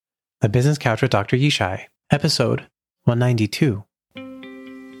The Business Couch with Dr. Yishai, episode 192.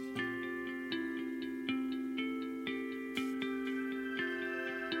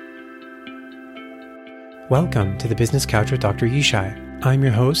 Welcome to the Business Couch with Dr. Yishai. I'm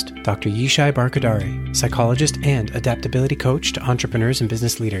your host, Dr. Yishai Barkadari, psychologist and adaptability coach to entrepreneurs and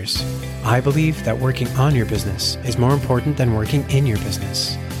business leaders. I believe that working on your business is more important than working in your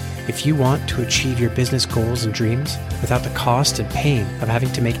business. If you want to achieve your business goals and dreams without the cost and pain of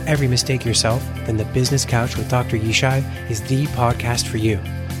having to make every mistake yourself, then the Business Couch with Dr. Yishai is the podcast for you.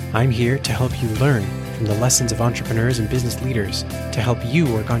 I'm here to help you learn from the lessons of entrepreneurs and business leaders to help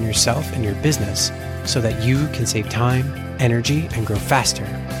you work on yourself and your business so that you can save time, energy, and grow faster.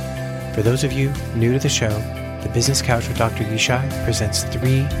 For those of you new to the show, the Business Couch with Dr. Yishai presents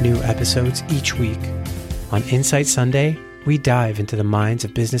 3 new episodes each week. On Insight Sunday, we dive into the minds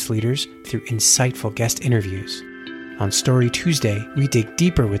of business leaders through insightful guest interviews. On Story Tuesday, we dig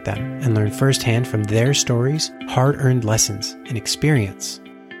deeper with them and learn firsthand from their stories, hard-earned lessons, and experience.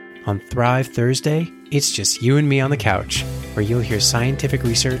 On Thrive Thursday, it's just you and me on the couch, where you'll hear scientific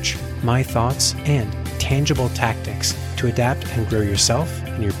research, my thoughts, and tangible tactics to adapt and grow yourself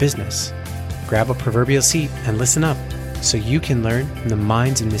and your business. Grab a proverbial seat and listen up so you can learn from the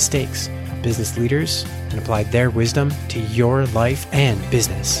minds and mistakes of business leaders and apply their wisdom to your life and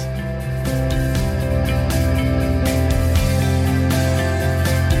business.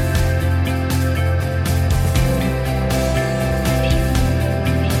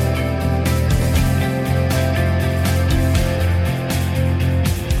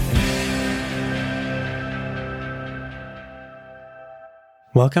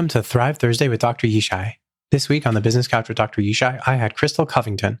 Welcome to Thrive Thursday with Dr. Yishai. This week on the Business Couch with Dr. Yishai, I had Crystal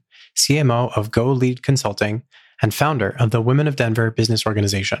Covington, CMO of Go Lead Consulting and founder of the Women of Denver Business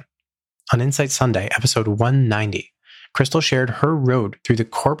Organization. On Insight Sunday, episode 190, Crystal shared her road through the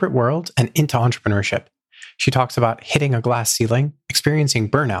corporate world and into entrepreneurship. She talks about hitting a glass ceiling,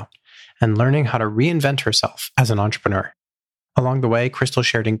 experiencing burnout, and learning how to reinvent herself as an entrepreneur. Along the way, Crystal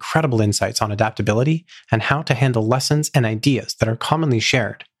shared incredible insights on adaptability and how to handle lessons and ideas that are commonly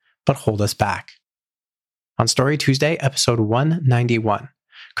shared, but hold us back. On Story Tuesday, episode 191,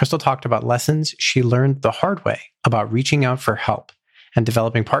 Crystal talked about lessons she learned the hard way about reaching out for help and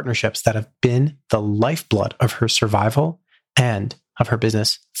developing partnerships that have been the lifeblood of her survival and of her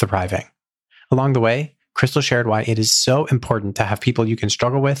business thriving. Along the way, Crystal shared why it is so important to have people you can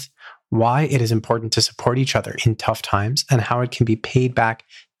struggle with, why it is important to support each other in tough times, and how it can be paid back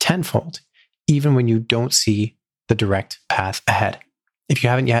tenfold, even when you don't see the direct path ahead. If you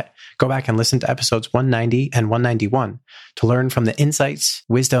haven't yet, go back and listen to episodes 190 and 191 to learn from the insights,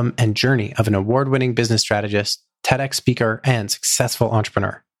 wisdom, and journey of an award-winning business strategist, TEDx speaker, and successful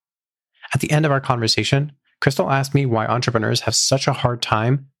entrepreneur. At the end of our conversation, Crystal asked me why entrepreneurs have such a hard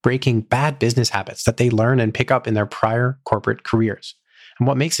time breaking bad business habits that they learn and pick up in their prior corporate careers, and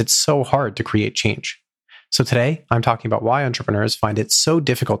what makes it so hard to create change. So today, I'm talking about why entrepreneurs find it so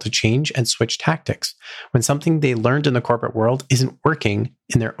difficult to change and switch tactics when something they learned in the corporate world isn't working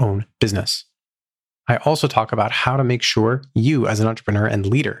in their own business. I also talk about how to make sure you as an entrepreneur and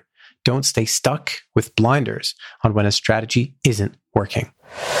leader don't stay stuck with blinders on when a strategy isn't working.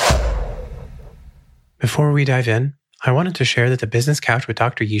 Before we dive in, I wanted to share that the Business Couch with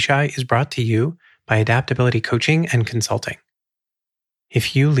Dr. Yishai is brought to you by Adaptability Coaching and Consulting.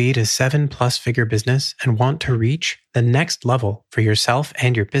 If you lead a 7+ figure business and want to reach the next level for yourself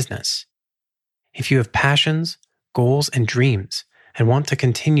and your business, if you have passions, goals, and dreams and want to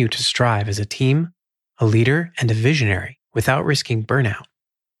continue to strive as a team, a leader, and a visionary without risking burnout,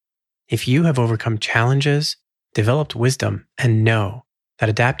 if you have overcome challenges, developed wisdom, and know that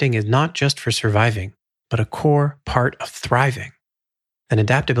adapting is not just for surviving, but a core part of thriving, then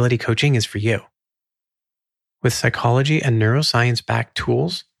adaptability coaching is for you. With psychology and neuroscience-backed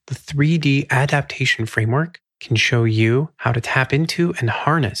tools, the 3D adaptation framework can show you how to tap into and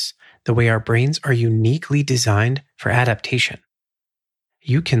harness the way our brains are uniquely designed for adaptation.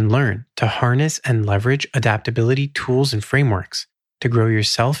 You can learn to harness and leverage adaptability tools and frameworks to grow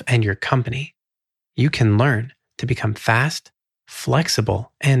yourself and your company. You can learn to become fast,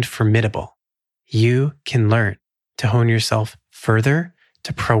 flexible, and formidable. You can learn to hone yourself further,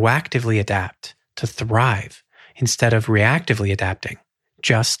 to proactively adapt, to thrive, instead of reactively adapting,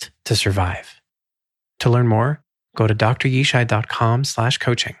 just to survive. To learn more, go to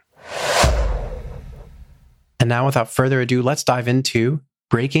dryishai.com/coaching. And now, without further ado, let's dive into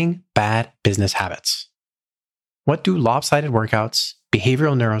breaking bad business habits. What do lopsided workouts,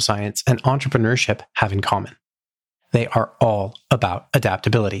 behavioral neuroscience, and entrepreneurship have in common? They are all about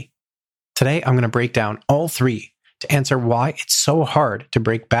adaptability. Today, I'm going to break down all 3 to answer why it's so hard to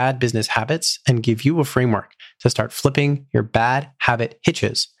break bad business habits and give you a framework to start flipping your bad habit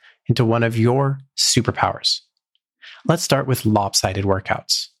hitches into one of your superpowers. Let's start with lopsided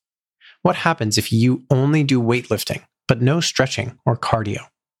workouts. What happens if you only do weightlifting, but no stretching or cardio?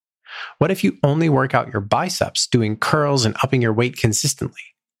 What if you only work out your biceps doing curls and upping your weight consistently,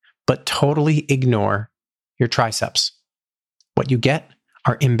 but totally ignore your triceps? What you get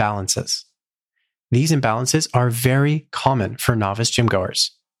are imbalances. These imbalances are very common for novice gym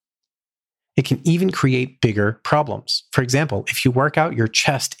goers. It can even create bigger problems. For example, if you work out your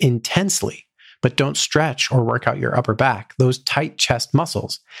chest intensely, but don't stretch or work out your upper back, those tight chest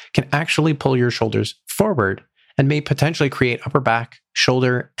muscles can actually pull your shoulders forward and may potentially create upper back,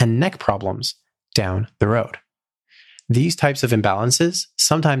 shoulder, and neck problems down the road. These types of imbalances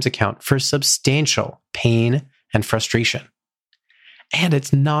sometimes account for substantial pain and frustration. And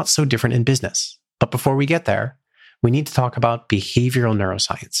it's not so different in business. But before we get there, we need to talk about behavioral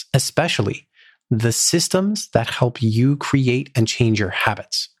neuroscience, especially the systems that help you create and change your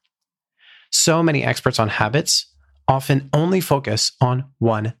habits. So many experts on habits often only focus on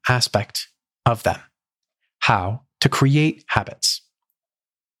one aspect of them: how to create habits.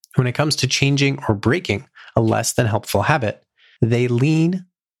 When it comes to changing or breaking a less than helpful habit, they lean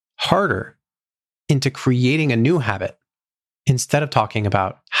harder into creating a new habit instead of talking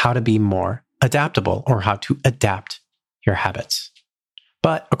about how to be more adaptable or how to adapt your habits.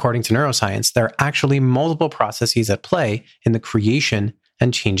 But according to neuroscience, there are actually multiple processes at play in the creation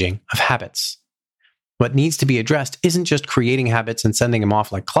and changing of habits. What needs to be addressed isn't just creating habits and sending them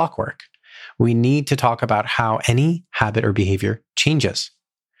off like clockwork. We need to talk about how any habit or behavior changes.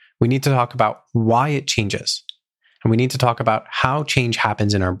 We need to talk about why it changes. And we need to talk about how change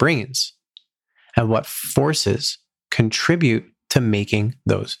happens in our brains and what forces contribute to making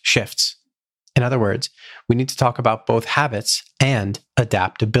those shifts. In other words, we need to talk about both habits and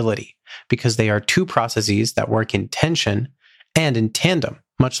adaptability, because they are two processes that work in tension and in tandem,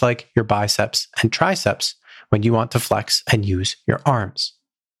 much like your biceps and triceps when you want to flex and use your arms.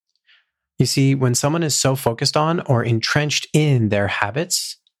 You see, when someone is so focused on or entrenched in their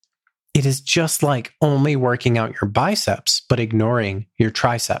habits, it is just like only working out your biceps, but ignoring your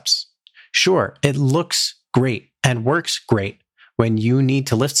triceps. Sure, it looks great and works great when you need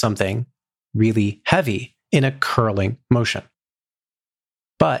to lift something really heavy in a curling motion.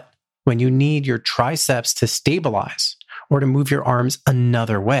 But when you need your triceps to stabilize or to move your arms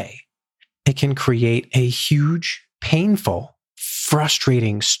another way, it can create a huge, painful,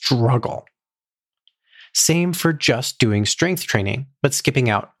 frustrating struggle. Same for just doing strength training, but skipping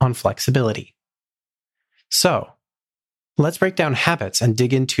out on flexibility. So, let's break down habits and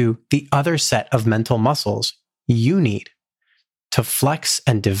dig into the other set of mental muscles you need to flex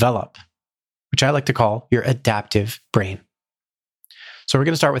and develop, which I like to call your adaptive brain. So we're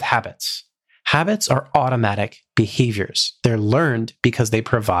going to start with habits. Habits are automatic behaviors. They're learned because they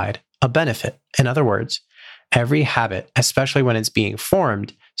provide a benefit. In other words, every habit, especially when it's being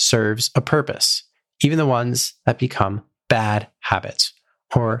formed, serves a purpose, even the ones that become bad habits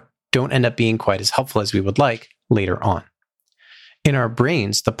or don't end up being quite as helpful as we would like later on. In our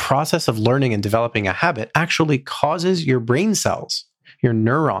brains, the process of learning and developing a habit actually causes your brain cells, your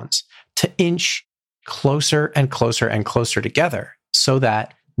neurons, to inch closer and closer and closer together so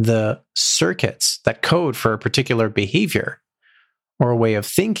that the circuits that code for a particular behavior or a way of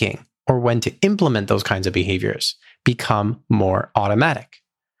thinking or when to implement those kinds of behaviors become more automatic.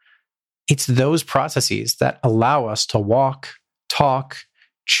 It's those processes that allow us to walk, talk,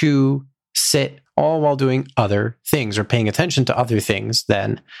 chew, sit, all while doing other things or paying attention to other things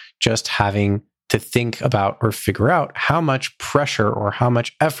than just having to think about or figure out how much pressure or how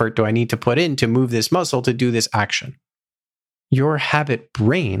much effort do I need to put in to move this muscle to do this action. Your habit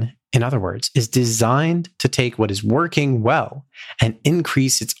brain, in other words, is designed to take what is working well and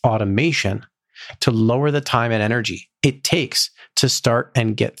increase its automation to lower the time and energy it takes to start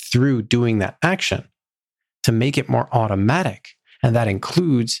and get through doing that action, to make it more automatic. And that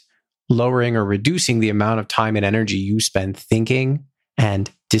includes lowering or reducing the amount of time and energy you spend thinking and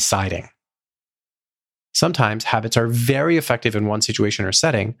deciding. Sometimes habits are very effective in one situation or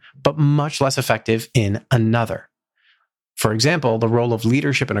setting, but much less effective in another. For example, the role of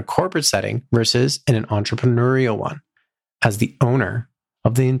leadership in a corporate setting versus in an entrepreneurial one, as the owner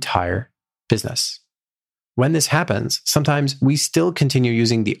of the entire business. When this happens, sometimes we still continue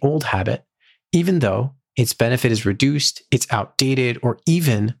using the old habit, even though its benefit is reduced, it's outdated, or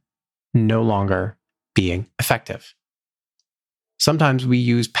even no longer being effective. Sometimes we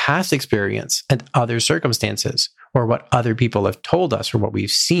use past experience and other circumstances, or what other people have told us or what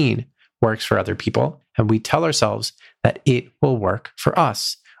we've seen works for other people, and we tell ourselves that it will work for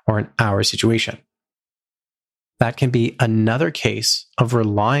us or in our situation. That can be another case of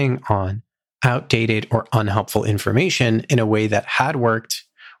relying on outdated or unhelpful information in a way that had worked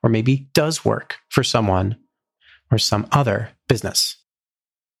or maybe does work for someone or some other business.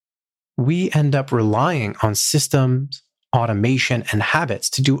 We end up relying on systems, automation, and habits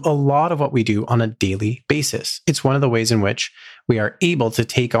to do a lot of what we do on a daily basis. It's one of the ways in which we are able to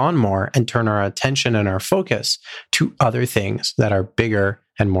take on more and turn our attention and our focus to other things that are bigger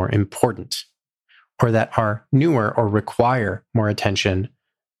and more important, or that are newer or require more attention,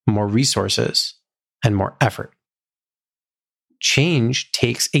 more resources, and more effort. Change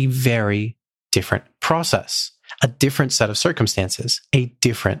takes a very different process, a different set of circumstances, a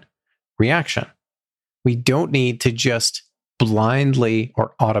different reaction. We don't need to just blindly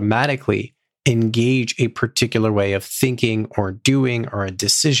or automatically engage a particular way of thinking or doing or a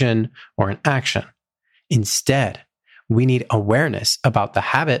decision or an action. Instead, we need awareness about the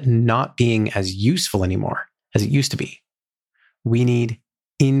habit not being as useful anymore as it used to be. We need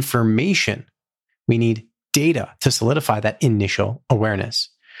information. We need data to solidify that initial awareness.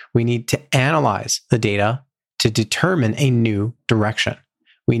 We need to analyze the data to determine a new direction.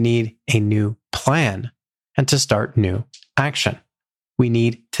 We need a new plan and to start new action. We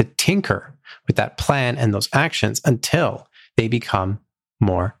need to tinker with that plan and those actions until they become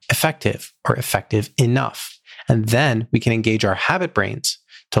more effective or effective enough. And then we can engage our habit brains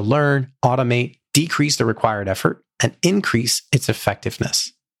to learn, automate, decrease the required effort, and increase its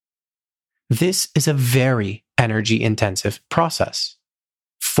effectiveness. This is a very energy-intensive process.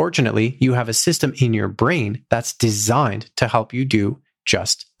 Fortunately, you have a system in your brain that's designed to help you do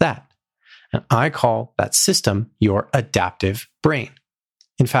just that. And I call that system your adaptive brain.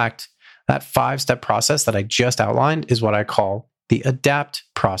 In fact, that 5-step process that I just outlined is what I call the ADAPT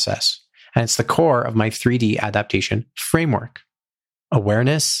process. And it's the core of my 3D adaptation framework.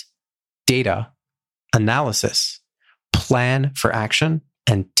 Awareness, data, analysis, plan for action,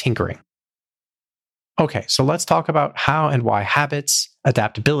 and tinkering. Okay, so let's talk about how and why habits,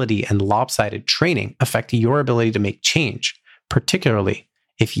 adaptability, and lopsided training affect your ability to make change, particularly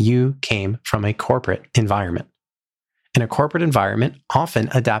if you came from a corporate environment. In a corporate environment, often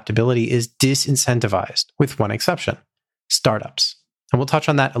adaptability is disincentivized, with one exception, startups. And we'll touch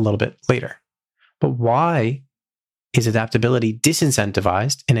on that a little bit later. But why is adaptability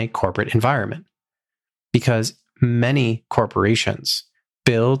disincentivized in a corporate environment? Because many corporations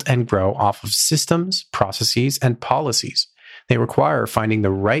build and grow off of systems, processes, and policies. They require finding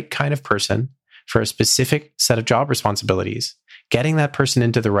the right kind of person for a specific set of job responsibilities, getting that person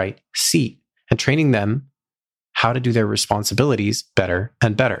into the right seat, and training them how to do their responsibilities better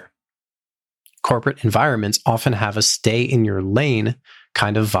and better. Corporate environments often have a stay in your lane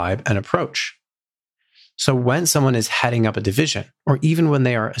kind of vibe and approach. So when someone is heading up a division, or even when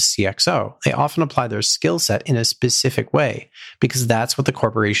they are a CXO, they often apply their skill set in a specific way because that's what the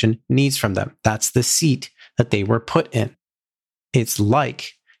corporation needs from them. That's the seat that they were put in. It's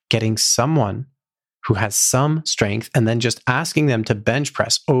like getting someone who has some strength and then just asking them to bench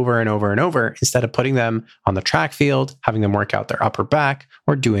press over and over and over instead of putting them on the track field, having them work out their upper back,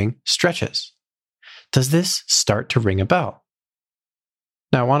 or doing stretches. Does this start to ring a bell?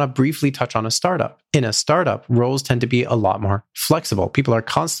 Now, I want to briefly touch on a startup. In a startup, roles tend to be a lot more flexible. People are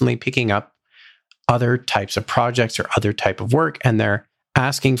constantly picking up other types of projects or other type of work, and they're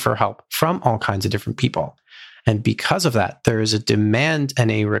asking for help from all kinds of different people. And because of that, there is a demand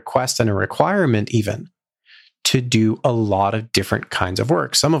and a request and a requirement even to do a lot of different kinds of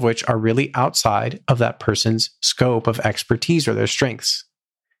work, some of which are really outside of that person's scope of expertise or their strengths.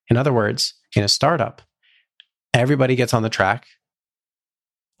 In other words, in a startup, everybody gets on the track,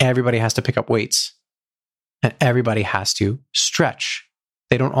 everybody has to pick up weights, and everybody has to stretch.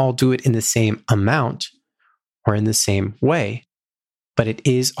 They don't all do it in the same amount or in the same way, but it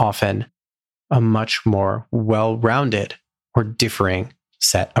is often a much more well-rounded or differing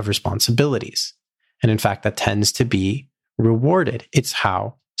set of responsibilities. And in fact, that tends to be rewarded. It's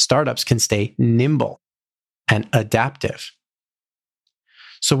how startups can stay nimble and adaptive.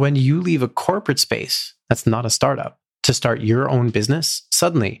 So when you leave a corporate space that's not a startup to start your own business,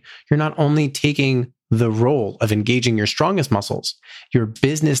 suddenly you're not only taking the role of engaging your strongest muscles, your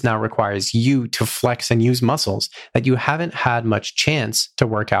business now requires you to flex and use muscles that you haven't had much chance to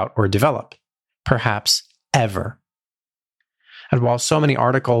work out or develop, perhaps ever. And while so many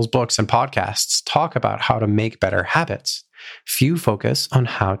articles, books, and podcasts talk about how to make better habits, few focus on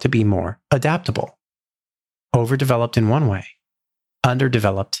how to be more adaptable. Overdeveloped in one way,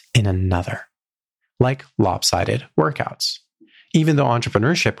 underdeveloped in another. Like lopsided workouts. even though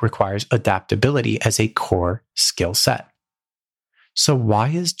entrepreneurship requires adaptability as a core skill set. So why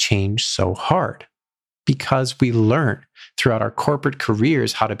is change so hard? Because we learn throughout our corporate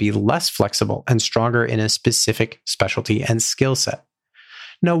careers how to be less flexible and stronger in a specific specialty and skill set.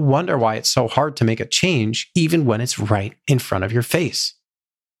 No wonder why it's so hard to make a change even when it's right in front of your face.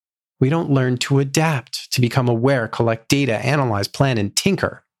 We don't learn to adapt, to become aware, collect data, analyze, plan, and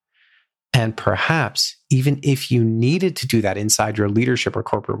tinker. And perhaps even if you needed to do that inside your leadership or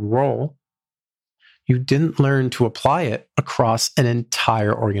corporate role, you didn't learn to apply it across an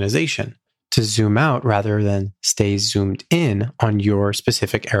entire organization, to zoom out rather than stay zoomed in on your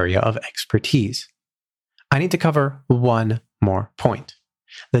specific area of expertise. I need to cover one more point.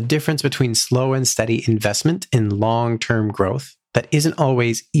 The difference between slow and steady investment in long-term growth that isn't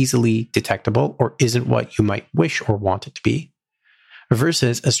always easily detectable or isn't what you might wish or want it to be,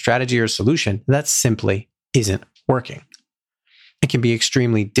 versus a strategy or solution that simply isn't working. It can be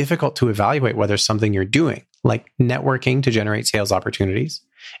extremely difficult to evaluate whether something you're doing, like networking to generate sales opportunities,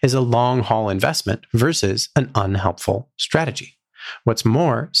 is a long-haul investment versus an unhelpful strategy. What's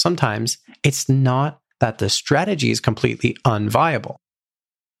more, sometimes it's not that the strategy is completely unviable,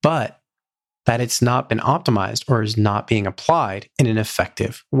 but that it's not been optimized or is not being applied in an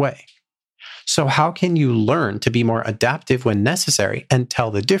effective way. So how can you learn to be more adaptive when necessary and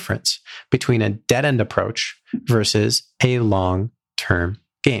tell the difference between a dead-end approach versus a long-term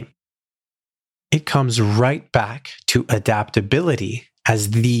game? It comes right back to adaptability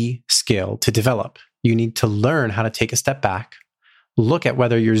as the skill to develop. You need to learn how to take a step back, look at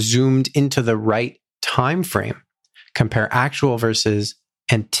whether you're zoomed into the right time frame, compare actual versus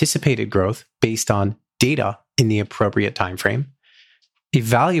anticipated growth based on data in the appropriate time frame,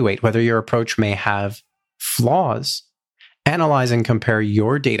 evaluate whether your approach may have flaws, analyze and compare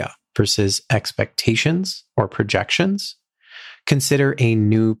your data versus expectations or projections, consider a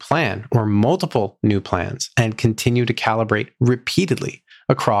new plan or multiple new plans, and continue to calibrate repeatedly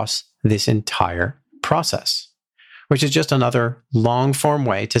across this entire process, which is just another long-form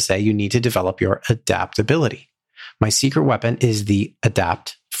way to say you need to develop your adaptability. My secret weapon is the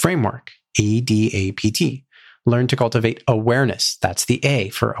ADAPT framework, ADAPT. Learn to cultivate awareness. That's the A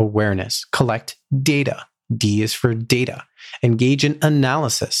for awareness. Collect data. D is for data. Engage in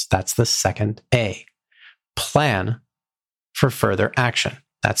analysis. That's the second A. Plan for further action.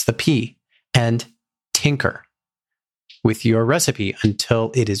 That's the P. And tinker with your recipe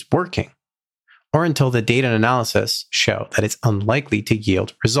until it is working, or until the data and analysis show that it's unlikely to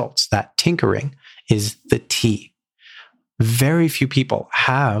yield results. That tinkering is the T. Very few people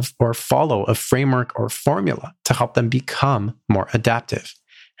have or follow a framework or formula to help them become more adaptive,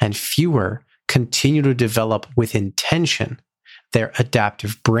 and fewer continue to develop with intention their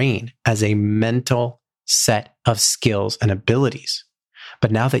adaptive brain as a mental set of skills and abilities.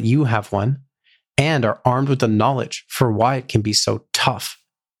 But now that you have one and are armed with the knowledge for why it can be so tough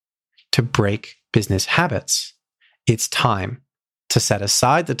to break business habits, it's time to set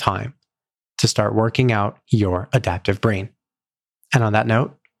aside the time to start working out your adaptive brain. And on that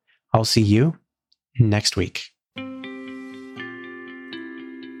note, I'll see you next week.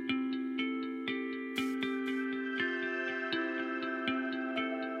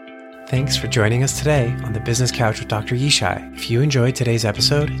 Thanks for joining us today on the Business Couch with Dr. Yishai. If you enjoyed today's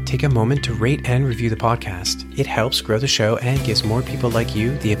episode, take a moment to rate and review the podcast. It helps grow the show and gives more people like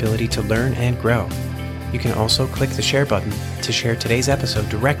you the ability to learn and grow. You can also click the share button to share today's episode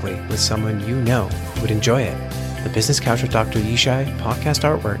directly with someone you know who would enjoy it. The Business Couch with Dr. Yishai podcast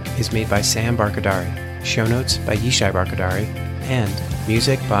artwork is made by Sam Barkadari, show notes by Yishai Barkadari, and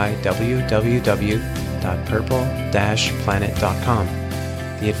music by www.purple-planet.com.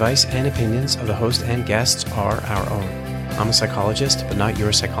 The advice and opinions of the host and guests are our own. I'm a psychologist, but not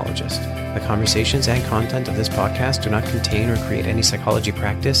your psychologist. The conversations and content of this podcast do not contain or create any psychology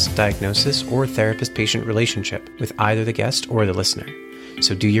practice, diagnosis, or therapist-patient relationship with either the guest or the listener.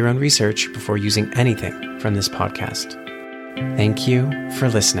 So do your own research before using anything from this podcast. Thank you for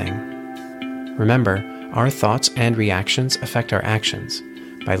listening. Remember, our thoughts and reactions affect our actions.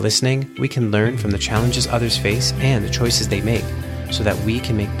 By listening, we can learn from the challenges others face and the choices they make, so that we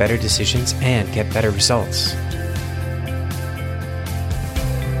can make better decisions and get better results.